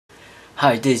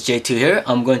Hi, this is J2 here.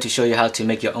 I'm going to show you how to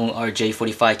make your own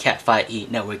RJ45 Cat5e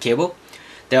network cable.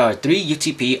 There are 3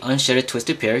 UTP unshielded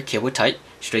twisted pair cable type,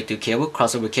 straight through cable,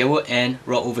 crossover cable, and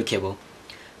rollover cable.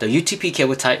 The UTP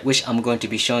cable type which I'm going to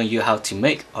be showing you how to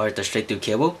make are the straight through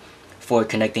cable for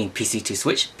connecting PC to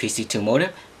switch, PC to modem,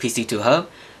 PC to hub,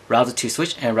 router to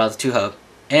switch, and router to hub.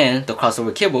 And the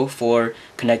crossover cable for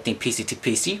connecting PC to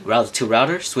PC, router to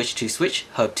router, switch to switch,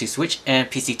 hub to switch, and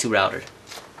PC to router.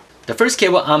 The first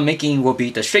cable I'm making will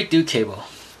be the straight through cable.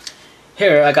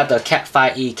 Here I got the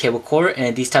Cat5e cable cord,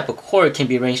 and these type of cord can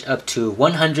be ranged up to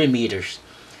 100 meters.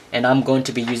 And I'm going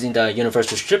to be using the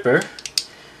universal stripper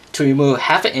to remove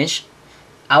half an inch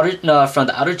from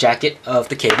the outer jacket of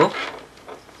the cable.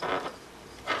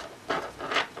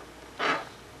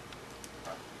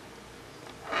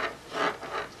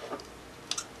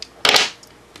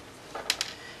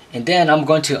 And then I'm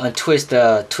going to untwist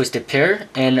the twisted pair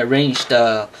and arrange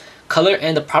the color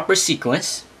and the proper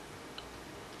sequence.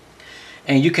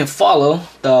 And you can follow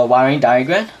the wiring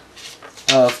diagram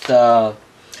of the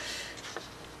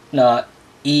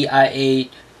EIA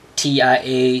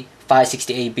TIA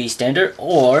 568B standard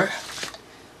or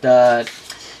the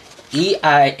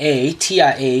EIA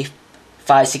TIA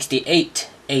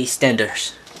 568A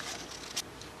standards.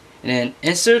 And then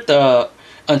insert the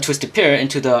untwisted pair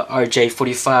into the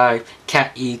RJ45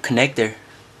 Cat5e connector.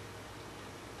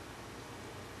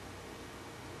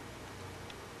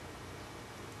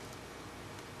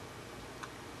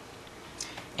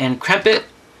 And crimp it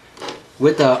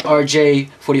with the RJ45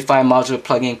 Modular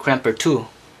plug-in Crimper tool.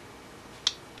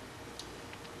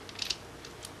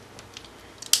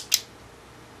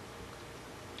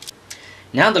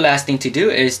 Now the last thing to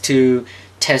do is to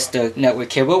test the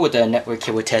network cable with the network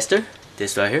cable tester,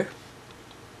 this right here.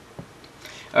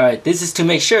 Alright, this is to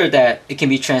make sure that it can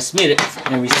be transmitted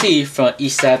and received from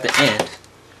each side of the end.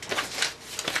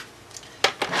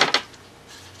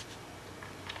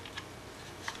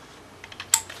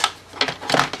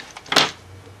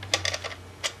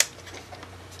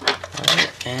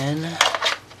 Alright, and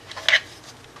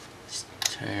let's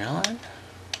turn it on.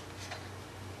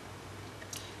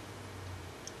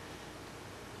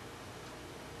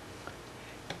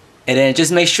 And then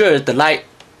just make sure the light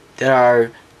that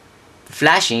are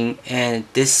flashing and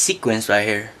this sequence right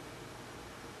here.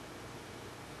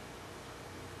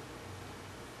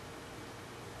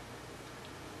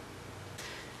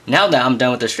 Now that I'm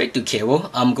done with the straight through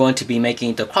cable, I'm going to be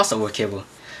making the crossover cable.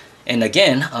 And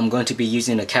again, I'm going to be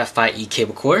using the Cat5e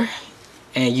cable cord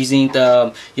and using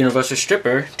the universal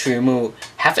stripper to remove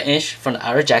half an inch from the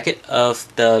outer jacket of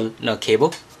the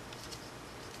cable.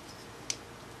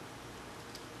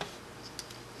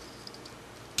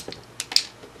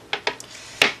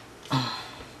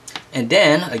 And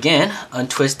then again,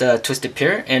 untwist the twisted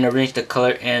pair and arrange the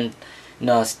color and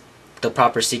the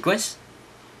proper sequence.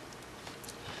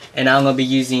 And I'm going to be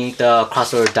using the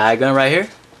crossover diagram right here.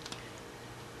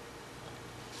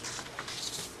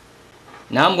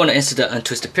 Now I'm going to insert the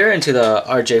untwisted pair into the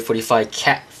RJ45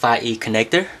 Cat5e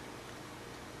connector.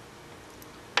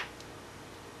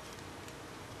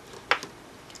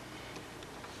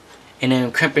 And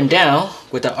then crimping down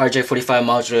with the RJ45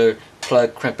 Modular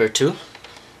plug Crimper tool.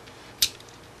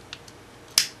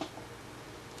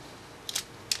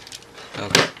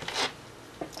 Okay.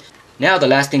 Now the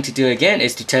last thing to do again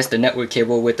is to test the network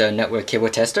cable with the network cable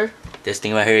tester. This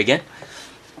thing right here again.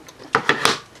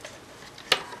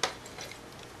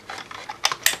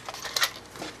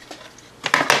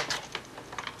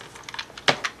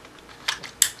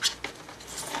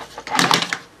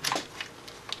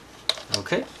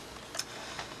 Okay.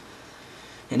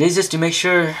 And this is just to make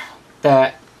sure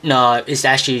that it's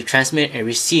actually transmitting and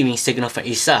receiving signal from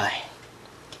each side.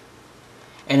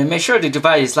 And then make sure the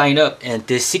device is lined up in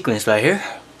this sequence right here.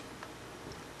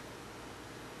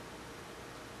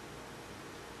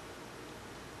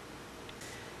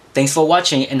 Thanks for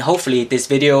watching, and hopefully this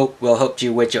video will help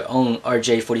you with your own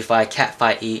RJ45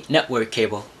 Cat5e network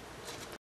cable.